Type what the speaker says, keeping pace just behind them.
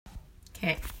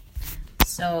Okay,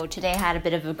 so today I had a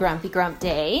bit of a grumpy grump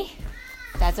day.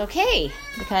 That's okay,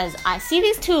 because I see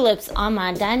these tulips on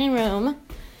my dining room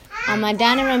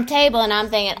table, and I'm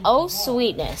thinking, oh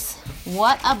sweetness,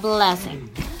 what a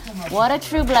blessing. What a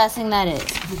true blessing that is.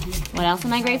 What else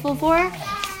am I grateful for?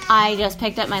 I just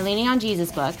picked up my Leaning on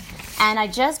Jesus book, and I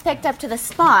just picked up to the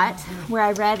spot where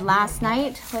I read last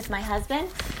night with my husband,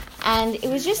 and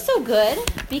it was just so good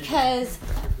because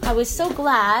I was so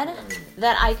glad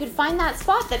that I could find that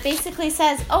spot that basically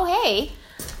says, oh, hey,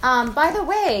 by the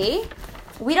way,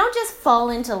 we don't just fall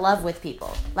into love with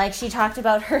people. Like, she talked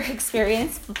about her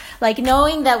experience, like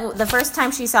knowing that the first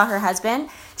time she saw her husband,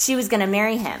 she was going to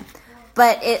marry him.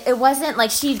 But it wasn't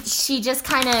like she just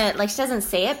kind of, like, she doesn't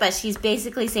say it, but she's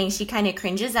basically saying she kind of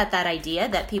cringes at that idea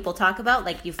that people talk about,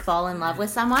 like you fall in love with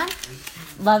someone,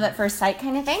 love at first sight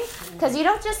kind of thing. Because you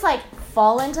don't just, like,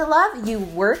 fall into love, you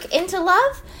work into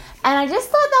love. And I just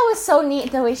thought that was so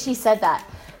neat the way she said that.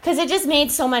 Because it just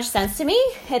made so much sense to me.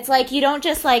 It's like you don't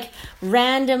just, like,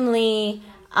 randomly,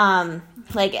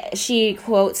 like, she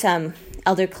quotes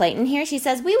Elder Clayton here. She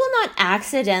says, we will not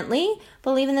accidentally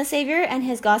believe in the Savior and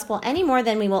his gospel any more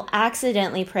than we will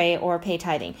accidentally pray or pay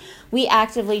tithing. We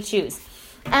actively choose.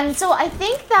 And so I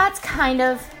think that's kind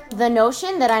of the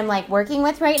notion that I'm, like, working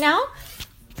with right now.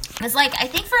 It's like, I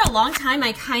think for a long time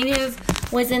I kind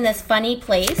of was in this funny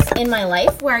place in my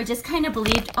life where I just kind of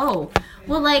believed, oh,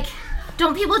 well, like,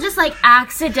 don't people just, like,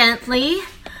 accidentally,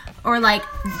 or, like,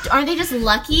 aren't they just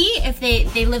lucky if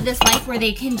they live this life where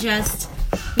they can just,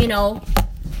 you know,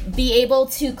 be able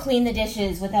to clean the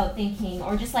dishes without thinking,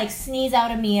 or just, like, sneeze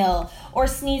out a meal, or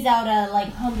sneeze out a, like,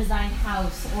 home-designed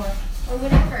house, or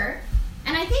whatever.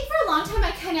 And I think for a long time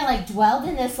I kind of, like, dwelled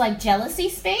in this, like, jealousy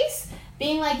space,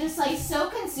 being, like, just, like, so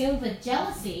consumed with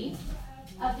jealousy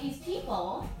of these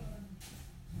people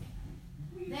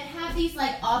that have these,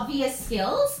 like, obvious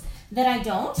skills that I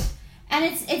don't. And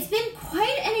it's been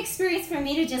quite an experience for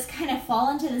me to just kind of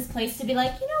fall into this place to be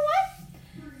like, you know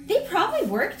what? They probably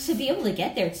worked to be able to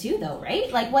get there too, though,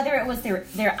 right? Like, whether it was their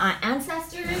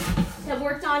ancestors that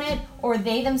worked on it, or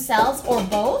they themselves, or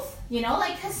both, you know?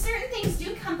 Like, because certain things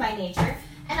do come by nature,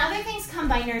 and other things come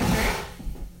by nurture.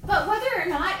 But whether or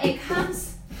not it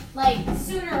comes, like,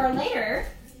 sooner or later,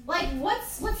 like,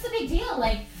 what's the big deal?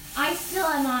 Like, I still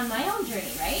am on my own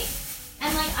journey, right?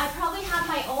 And, like, I probably have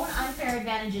my own unfair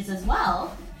advantages as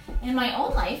well in my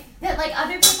own life that, like,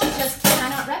 other people just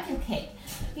cannot replicate.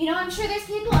 You know, I'm sure there's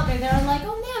people out there that are like,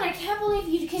 oh, man, I can't believe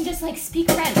you can just, like, speak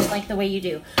French like the way you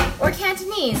do. Or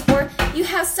Cantonese. Or you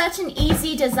have such an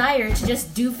easy desire to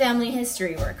just do family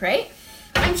history work, right?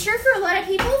 I'm sure for a lot of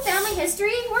people, family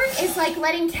history work is like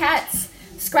letting cats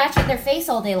scratch at their face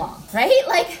all day long, right?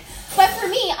 Like, but for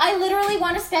me, I literally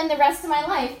want to spend the rest of my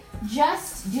life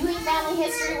just doing family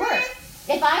history work.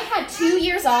 If I had 2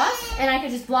 years off and I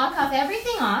could just block off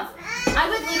everything off, I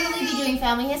would literally be doing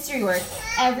family history work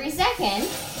every second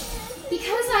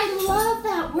because I love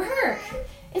that work.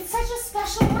 It's such a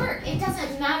special work. It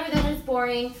doesn't matter that it's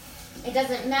boring. It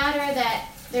doesn't matter that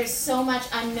there's so much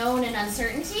unknown and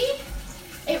uncertainty.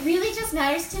 It really just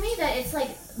matters to me that it's,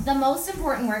 like, the most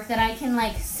important work that I can,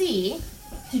 like, see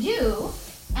to do.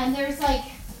 And there's, like,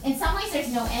 in some ways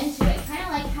there's no end to it. Kind of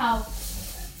like how,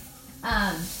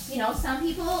 you know, some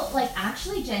people, like,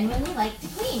 actually genuinely like to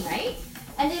clean, right?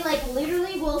 And they, like,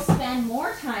 literally will spend more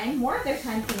of their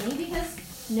time cleaning because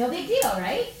no big deal,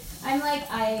 right? I'm like,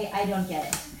 I don't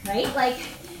get it, right? Like,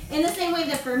 in the same way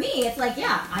that for me, it's like,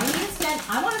 yeah,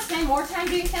 I want to spend more time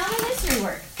doing family history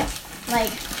work.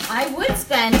 Like, I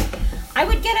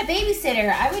would get a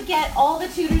babysitter. I would get all the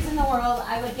tutors in the world.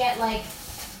 I would get, like,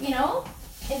 you know,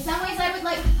 in some ways I would,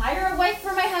 like, hire a wife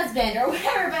for my husband or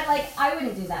whatever, but, like, I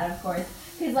wouldn't do that, of course,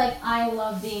 because, like, I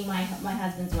love being my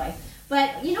husband's wife.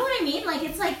 But you know what I mean? Like,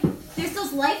 it's like there's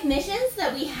those life missions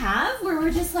that we have where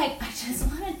we're just like, I just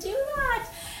want to do that.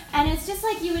 And it's just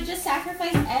like you would just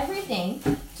sacrifice everything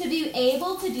to be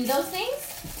able to do those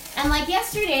things. And, like,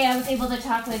 yesterday I was able to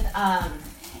talk with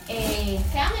a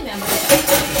family member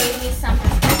that gave me some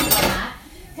perspective on that,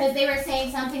 because they were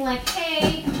saying something like,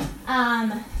 hey,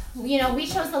 you know, we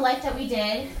chose the life that we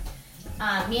did,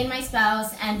 me and my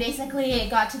spouse, and basically it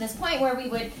got to this point where we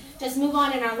would just move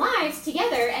on in our lives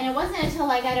together, and it wasn't until,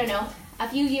 like, I don't know, a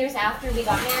few years after we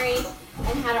got married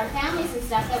and had our families and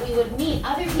stuff that we would meet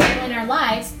other people in our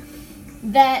lives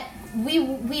that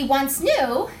we once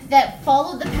knew that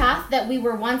followed the path that we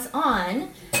were once on,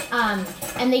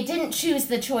 and they didn't choose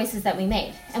the choices that we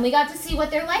made. And we got to see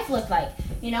what their life looked like.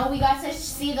 You know, we got to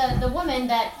see the woman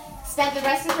that spent the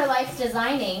rest of her life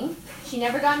designing. She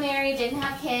never got married, didn't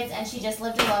have kids, and she just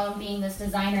lived alone being this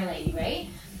designer lady, right?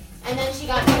 And then she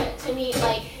got to meet,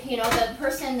 like, you know, the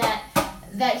person that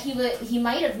that he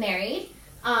might have married,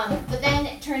 but then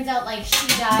it turns out like she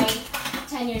died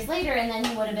 10 years later, and then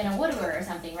he would have been a widower or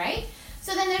something, right?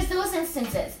 So then there's those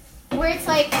instances where it's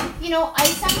like, I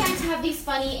sometimes have these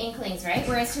funny inklings, right?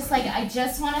 Where it's just like, I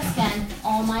just want to spend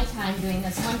all my time doing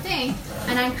this one thing,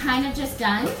 and I'm kind of just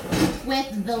done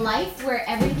with the life where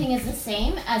everything is the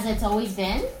same as it's always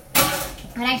been,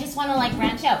 and I just want to like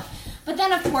branch out. But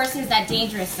then, of course, there's that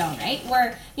dangerous zone, right?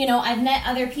 Where, I've met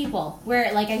other people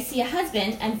where, like, I see a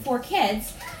husband and 4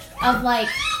 kids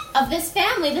of this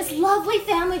family, this lovely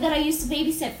family that I used to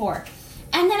babysit for.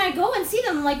 And then I go and see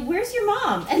them, I'm like, where's your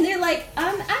mom? And they're like,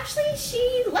 actually,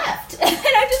 she left. And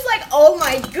I'm just like, oh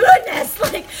my goodness.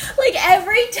 Like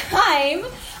every time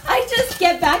I just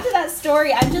get back to that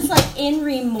story, I'm just like in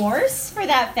remorse for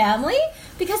that family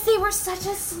because they were such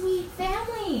a sweet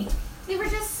family. They were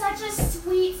just such a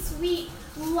sweet, sweet,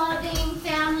 loving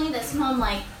family. This mom,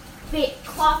 like, they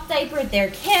cloth diapered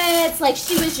their kids. Like,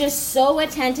 she was just so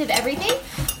attentive, everything.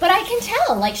 But I can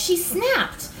tell, like, she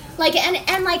snapped. Like,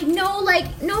 and like, no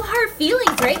hard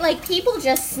feelings, right? Like, people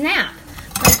just snap.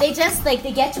 Like,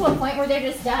 they get to a point where they're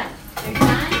just done. They're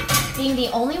done being the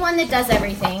only one that does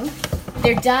everything.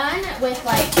 They're done with,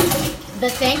 like, the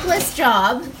thankless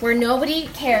job where nobody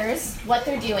cares what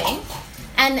they're doing.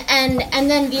 And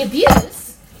then the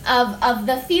abuse of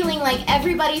the feeling like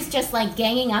everybody's just, like,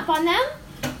 ganging up on them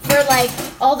for, like,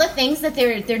 all the things that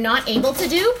they're not able to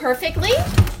do perfectly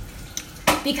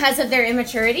because of their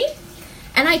immaturity.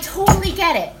 And I totally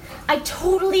get it. I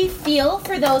totally feel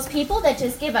for those people that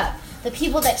just give up. The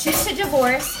people that choose to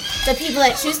divorce, the people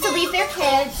that choose to leave their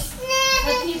kids,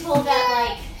 the people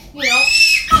that, like,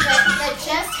 that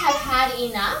just have had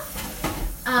enough.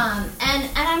 And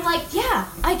I'm like, yeah,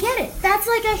 I get it. That's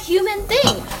like a human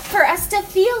thing for us to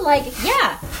feel like,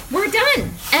 yeah, we're done.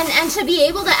 And to be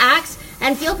able to act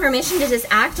and feel permission to just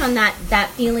act on that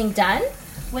feeling done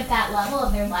with that level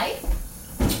of their life.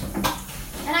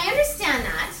 And I understand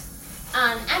that.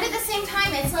 And at the same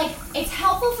time, it's like, it's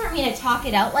helpful for me to talk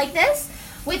it out like this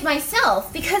with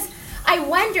myself, because I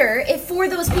wonder if for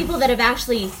those people that have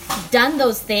actually done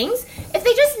those things, if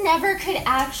they just never could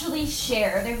actually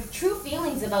share their true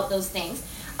feelings about those things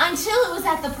until it was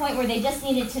at the point where they just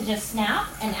needed to just snap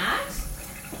and act.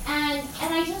 And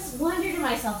I just wonder to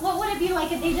myself, what would it be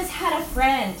like if they just had a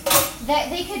friend that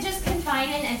they could just confide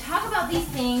in and talk about these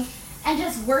things and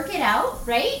just work it out,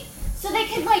 right? So they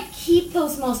could, like, keep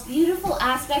those most beautiful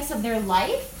aspects of their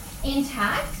life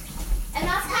intact. And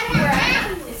that's kind of where I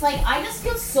am. It's like, I just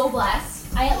feel so blessed.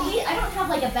 I don't have,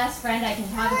 like, a best friend I can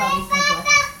talk about these things with,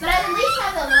 but I at least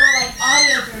have a little, like,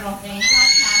 audio journal thing,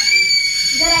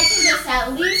 podcast, that I can just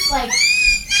at least, like,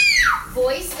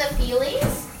 voice the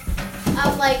feelings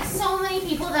of, like, so many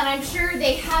people that I'm sure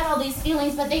they had all these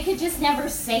feelings, but they could just never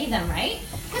say them, right?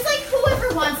 Because, like,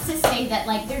 whoever wants to say that,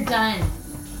 like, they're done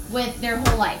with their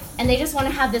whole life and they just want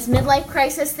to have this midlife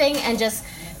crisis thing and just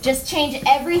change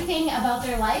everything about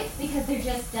their life because they're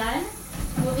just done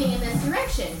moving in this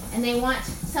direction and they want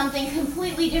something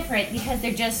completely different because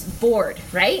they're just bored,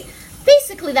 right?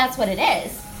 Basically, that's what it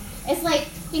is. It's like,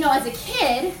 as a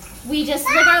kid, we just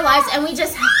live our lives and we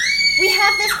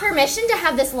have this permission to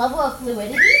have this level of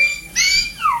fluidity.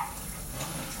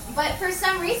 But for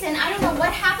some reason, I don't know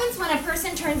what happens when a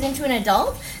person turns into an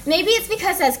adult. Maybe it's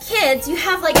because as kids, you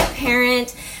have like a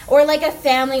parent or like a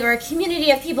family or a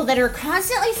community of people that are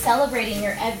constantly celebrating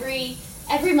your every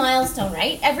milestone,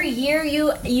 right? Every year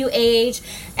you age,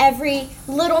 every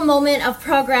little moment of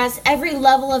progress, every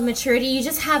level of maturity, you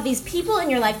just have these people in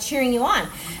your life cheering you on.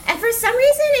 And for some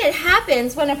reason, it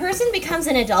happens when a person becomes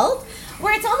an adult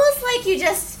where it's almost like you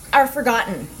just are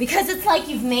forgotten because it's like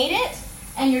you've made it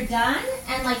and you're done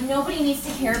and like nobody needs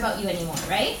to care about you anymore,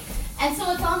 right? And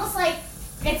so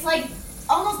it's like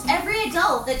almost every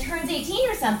adult that turns 18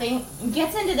 or something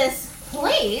gets into this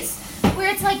place where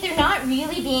it's like they're not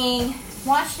really being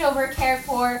watched over, cared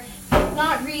for,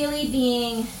 not really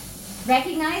being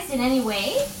recognized in any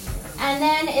way. And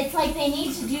then it's like they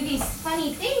need to do these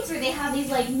funny things where they have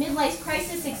these like midlife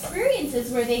crisis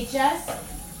experiences where they just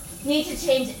need to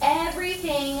change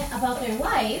everything about their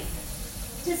life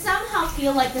to somehow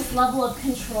feel like this level of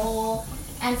control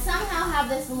and somehow have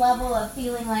this level of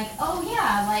feeling like, oh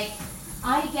yeah, like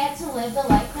I get to live the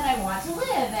life that I want to live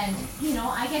and,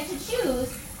 I get to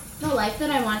choose the life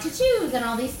that I want to choose and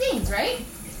all these things, right?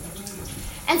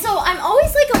 And so I'm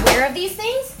always like aware of these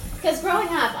things because growing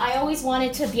up, I always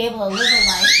wanted to be able to live a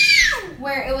life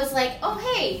where it was like, oh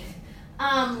hey,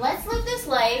 let's live this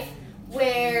life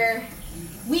where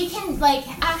we can like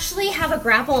actually have a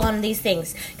grapple on these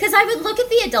things. Because I would look at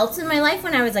the adults in my life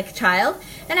when I was like a child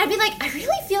and I'd be like, I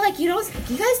really feel like you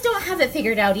guys don't have it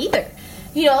figured out either.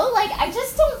 You know, like, I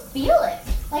just don't feel it.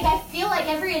 Like, I feel like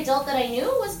every adult that I knew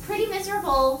was pretty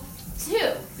miserable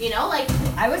too. You know, like,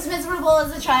 I was miserable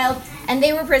as a child, and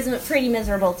they were pretty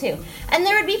miserable too. And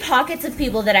there would be pockets of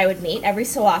people that I would meet every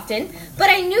so often, but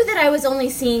I knew that I was only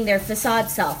seeing their facade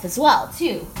self as well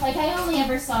too. Like, I only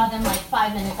ever saw them like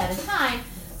 5 minutes at a time.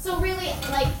 So really,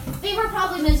 like, they were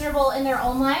probably miserable in their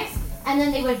own lives, and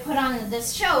then they would put on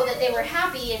this show that they were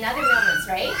happy in other moments,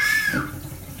 right?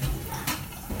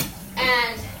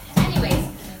 And anyways,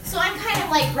 so I'm kind of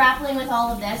like grappling with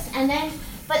all of this, and then,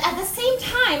 but at the same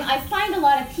time, I find a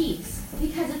lot of peace,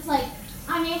 because it's like,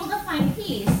 I'm able to find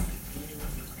peace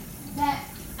that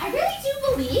I really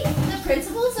do believe the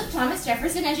principles of Thomas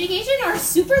Jefferson education are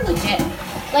super legit.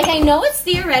 Like, I know it's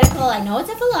theoretical, I know it's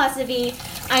a philosophy,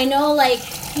 I know, like,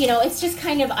 you know, it's just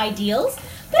kind of ideals,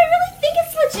 but I really think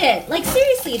it's legit. Like,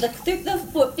 seriously,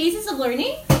 the phases of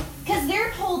learning, because their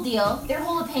whole deal, their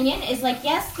whole opinion is like,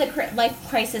 yes, the life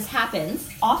crisis happens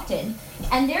often,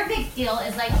 and their big deal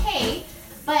is like, hey,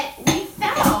 but we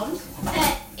found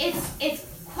that it's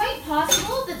quite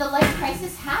possible that the life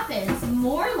crisis happens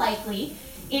more likely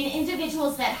in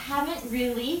individuals that haven't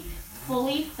really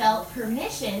fully felt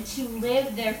permission to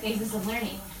live their phases of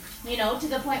learning. You know, to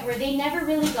the point where they never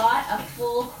really got a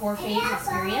full core phase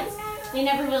experience. They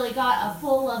never really got a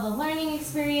full love of learning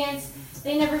experience.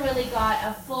 They never really got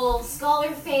a full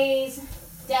scholar phase,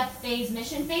 depth phase,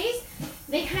 mission phase.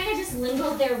 They kind of just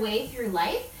limboed their way through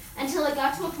life until it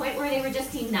got to a point where they were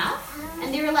just enough.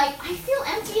 And they were like, I feel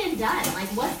empty and done. Like,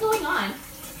 what's going on?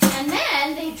 And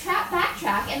then they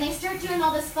backtrack and they start doing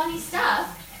all this funny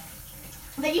stuff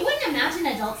that you wouldn't imagine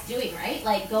adults doing, right?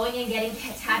 Like going and getting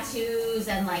tattoos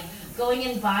and like going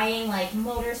and buying like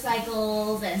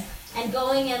motorcycles and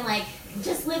going and like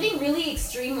just living really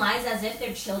extreme lives as if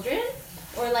they're children,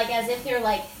 or like as if they're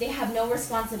like they have no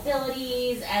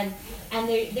responsibilities and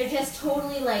they're just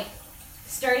totally like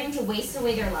starting to waste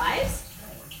away their lives.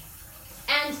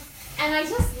 And I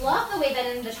just love the way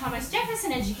that in the Thomas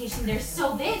Jefferson education they're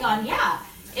so big on, yeah,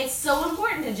 it's so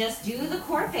important to just do the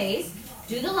core phase,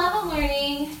 do the love of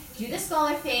learning, do the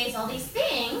scholar phase, all these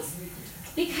things,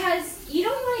 because you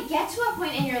don't want to get to a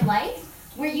point in your life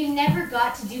where you never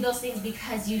got to do those things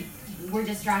because you were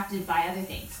distracted by other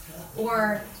things,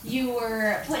 or you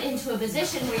were put into a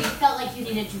position where you felt like you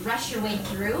needed to rush your way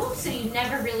through, so you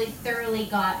never really thoroughly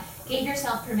gave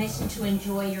yourself permission to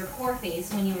enjoy your core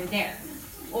phase when you were there,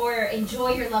 or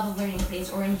enjoy your love of learning phase,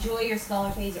 or enjoy your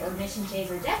scholar phase, or mission phase,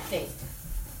 or depth phase.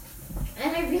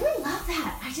 And I really love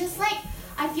that.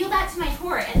 I feel that to my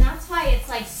core, and that's why it's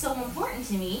like so important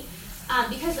to me.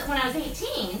 Because when I was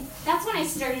 18, that's when I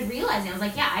started realizing, I was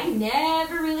like, yeah, I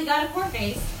never really got a core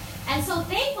phase. And so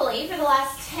thankfully, for the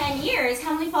last 10 years,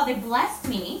 Heavenly Father blessed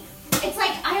me. It's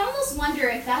like, I almost wonder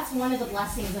if that's one of the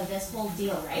blessings of this whole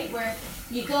deal, right? Where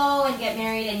you go and get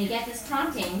married and you get this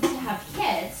prompting to have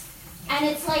kids. And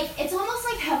it's like, it's almost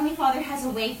like Heavenly Father has a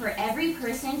way for every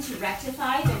person to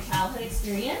rectify their childhood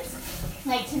experience,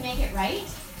 like to make it right.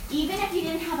 Even if you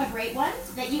didn't have a great one,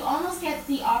 that you almost get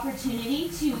the opportunity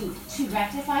to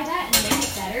rectify that and make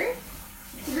it better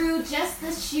through just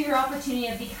the sheer opportunity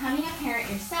of becoming a parent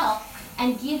yourself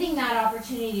and giving that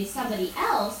opportunity to somebody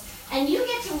else, and you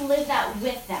get to live that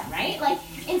with them, right? Like,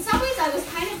 in some ways I was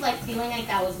kind of like feeling like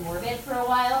that was morbid for a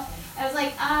while. I was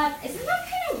like, isn't that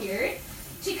kind of weird?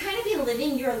 To kind of be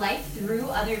living your life through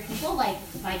other people, like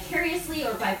vicariously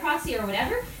or by proxy or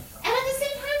whatever. And at the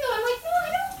same time though, I'm like, no,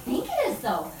 I don't think it is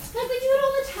though. Like, we do it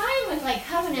all the time with like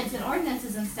covenants and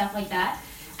ordinances and stuff like that.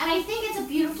 And I think it's a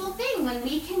beautiful thing when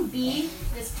we can be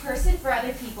this person for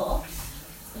other people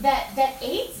that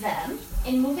aids them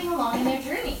in moving along in their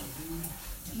journey.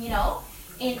 You know?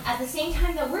 And at the same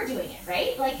time that we're doing it,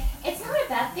 right? Like, it's not a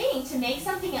bad thing to make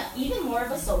something even more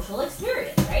of a social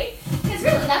experience, right? Because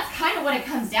really, that's kind of what it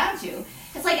comes down to.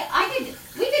 It's like,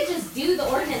 we could just do the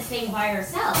ordinance thing by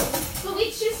ourselves, but we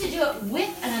choose to do it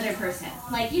with another person.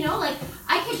 Like, you know, like,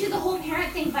 I could do the whole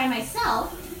parent thing by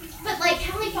myself, but like,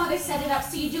 Heavenly Father set it up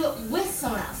so you do it with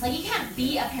someone else. Like, you can't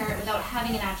be a parent without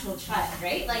having an actual child,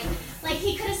 right? Like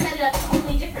he could have set it up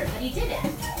totally different, but he didn't.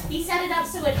 He set it up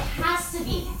so it has to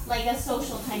be like a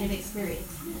social kind of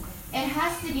experience. It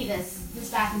has to be this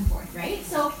back and forth, right?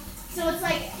 So it's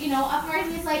like, you know, a part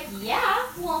of me is like, yeah,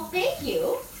 well, thank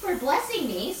you for blessing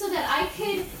me so that I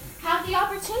could have the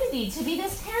opportunity to be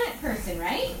this parent person,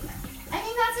 right? I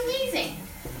think that's amazing.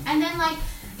 And then, like,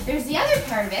 there's the other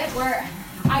part of it where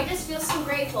I just feel so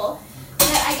grateful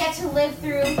that I get to live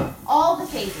through all the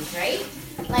phases, right?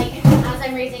 Like, as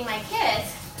I'm raising my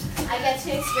kids, I get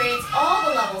to experience all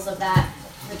the levels of that,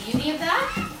 the beauty of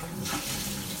that.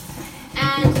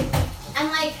 And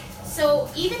like, so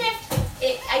even if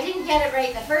I didn't get it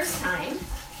right the first time,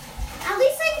 at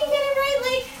least I can get it right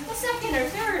like the second or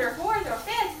third or fourth or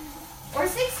fifth or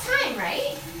sixth time,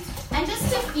 right? And just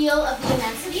to feel of the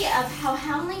immensity of how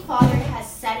Heavenly Father has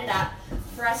set it up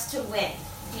for us to win,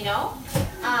 you know?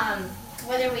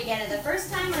 Whether we get it the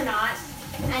first time or not.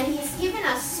 And He's given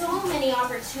us so many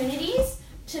opportunities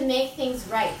to make things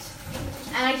right.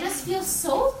 And I just feel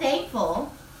so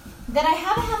thankful that I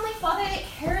have a Heavenly Father that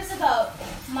cares about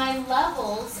my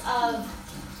levels of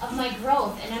my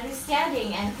growth and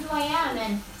understanding and who I am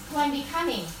and who I'm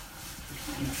becoming.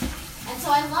 And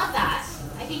so I love that.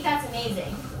 I think that's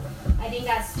amazing. I think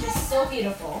that's just so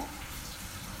beautiful.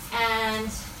 And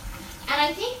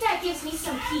I think that gives me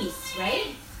some peace,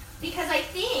 right? Because I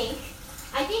think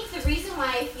the reason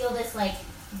why I feel this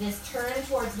turn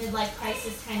towards midlife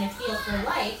crisis kind of feel for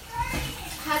life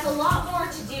has a lot more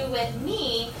to do with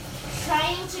me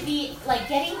trying to be like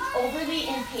getting overly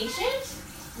impatient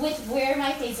with where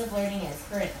my phase of learning is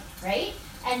currently, right?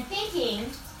 And thinking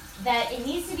that it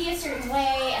needs to be a certain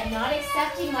way and not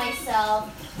accepting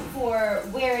myself for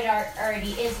where it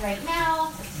already is right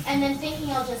now, and then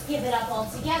thinking I'll just give it up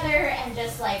altogether and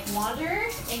just like wander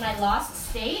in my lost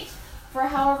state for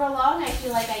however long I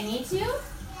feel like I need to.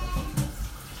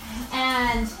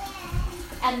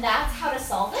 And that's how to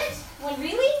solve it, when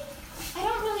really, I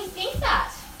don't really think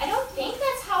that. I don't think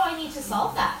that's how I need to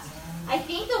solve that. I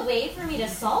think the way for me to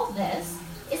solve this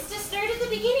is to start at the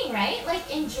beginning, right? Like,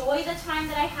 enjoy the time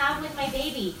that I have with my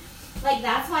baby. Like,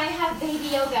 that's why I have baby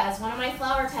yoga as one of my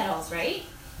flower petals, right?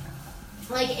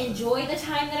 Like, enjoy the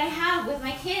time that I have with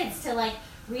my kids to, like,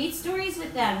 read stories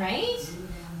with them, right?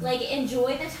 Like,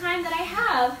 enjoy the time that I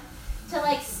have to,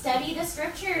 like, study the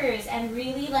scriptures and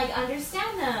really, like,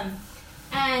 understand them.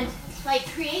 And, like,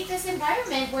 create this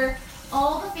environment where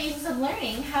all the phases of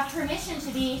learning have permission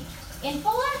to be in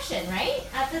full action, right?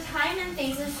 At the time and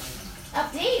phases of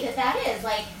day that is.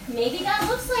 Like, maybe that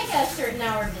looks like a certain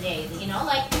hour of the day, you know?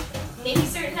 Like, maybe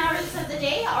certain hours of the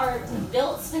day are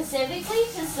built specifically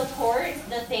to support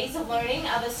the phase of learning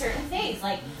of a certain phase.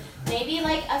 Like, maybe,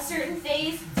 like, a certain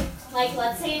phase, like,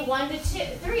 let's say 1 to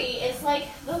 3 is, like,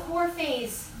 the core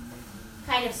phase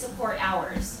kind of support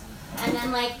hours. And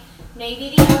then, like, maybe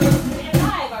the hours 3 to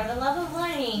 5 are the love of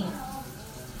learning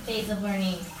phase of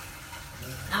learning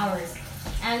hours.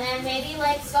 And then maybe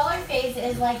like scholar phase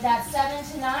is like that 7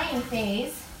 to 9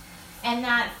 phase, and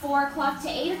that 4 o'clock to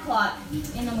 8 o'clock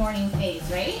in the morning phase,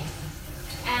 right?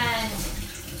 And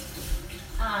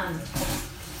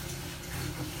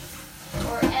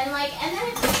and then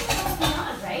it just goes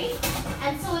beyond, right?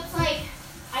 And so it's like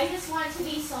I just want to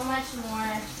be so much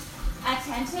more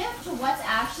attentive to what's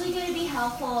actually going to be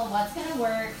helpful, what's going to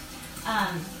work,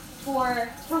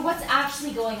 for what's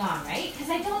actually going on, right? Because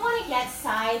I don't want to get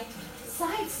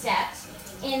sidestepped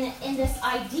in this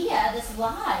idea, this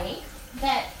lie,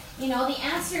 that, you know, the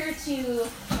answer to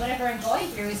whatever I'm going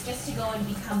through is just to go and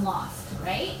become lost,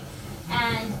 right?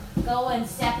 And go and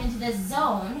step into this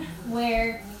zone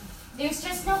where there's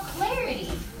just no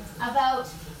clarity about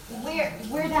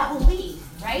where that will lead,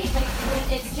 right? Like,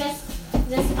 it's just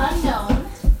this unknown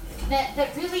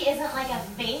that really isn't like a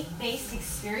faith-based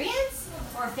experience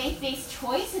or a faith-based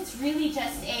choice. It's really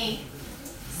just a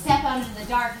step out into the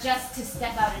dark just to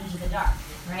step out into the dark,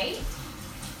 right?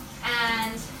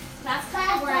 And that's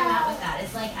kind of where I'm at with that.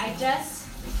 It's like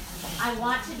I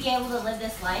want to be able to live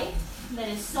this life that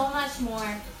is so much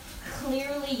more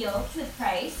clearly yoked with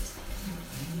Christ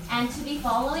and to be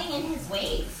following in His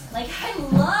ways. Like, I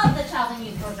love the Child and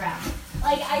Youth program.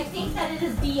 Like, I think that it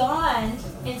is beyond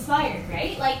inspired,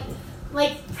 right? Like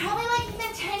probably like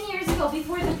even 10 years ago,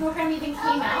 before the program even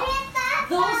came out,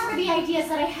 those were the ideas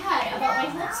that I had about my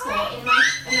homeschool in my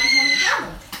home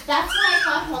family. That's why I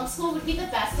thought homeschool would be the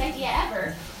best idea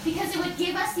ever, because it would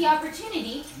give us the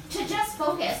opportunity to just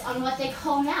focus on what they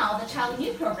call now the Child and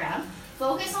Youth program,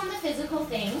 focus on the physical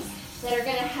things that are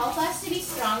going to help us to be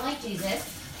strong like Jesus,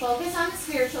 focus on the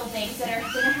spiritual things that are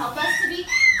going to help us to be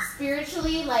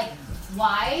spiritually like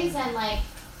wise and like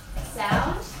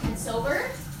sound and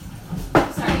sober.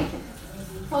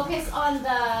 Focus on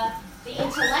the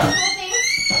intellectual things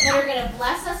that are going to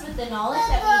bless us with the knowledge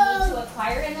that we need to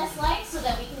acquire in this life so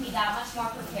that we can be that much more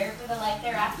prepared for the life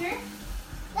thereafter.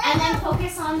 And then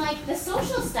focus on like the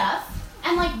social stuff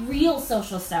and like real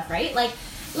social stuff, right? Like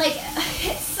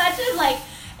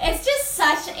it's just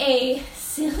such a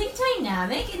silly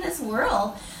dynamic in this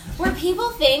world where people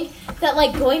think that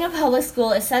like going to public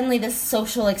school is suddenly this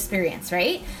social experience,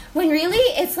 right? When really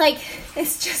it's like,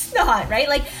 it's just not, right?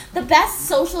 Like the best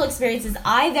social experiences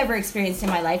I've ever experienced in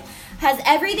my life has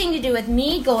everything to do with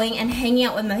me going and hanging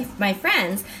out with my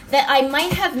friends that I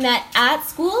might have met at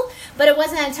school, but it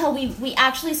wasn't until we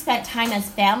actually spent time as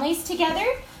families together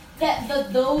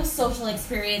that those social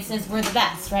experiences were the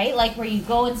best, right? Like where you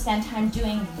go and spend time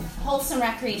doing wholesome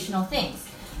recreational things,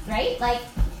 right? Like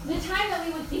the time that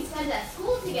we would be spent at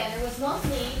school together was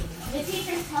mostly the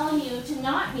teachers telling you to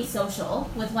not be social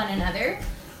with one another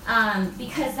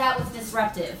because that was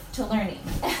disruptive to learning.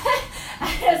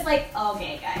 I was like,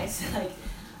 okay, guys, like,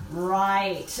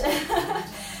 right.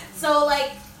 So,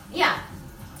 like, yeah.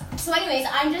 So, anyways,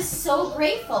 I'm just so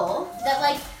grateful that,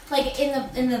 like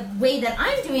in the way that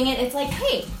I'm doing it, it's like,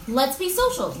 hey, let's be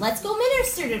social. Let's go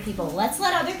minister to people. Let's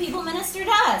let other people minister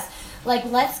to us. Like,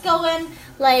 let's go and,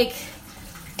 like,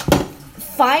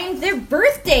 find their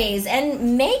birthdays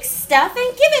and make stuff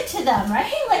and give it to them,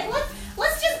 right? Like,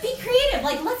 let's just be creative.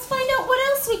 Like, let's find out what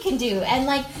else we can do. And,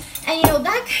 like, and, you know,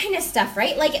 that kind of stuff,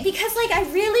 right? Like, because, like,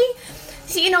 I really,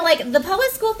 so, you know, like, the public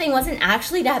school thing wasn't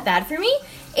actually that bad for me.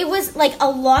 It was, like, a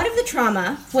lot of the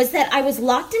trauma was that I was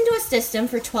locked into a system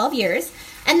for 12 years,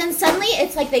 and then suddenly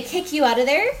it's like they kick you out of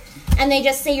there, and they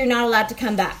just say you're not allowed to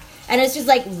come back. And it's just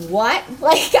like, what?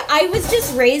 Like, I was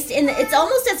just raised in, it's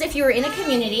almost as if you were in a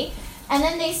community, and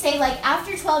then they say, like,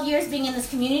 after 12 years being in this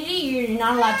community, you're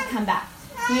not allowed to come back.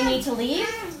 You need to leave,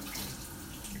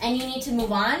 and you need to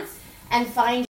move on and find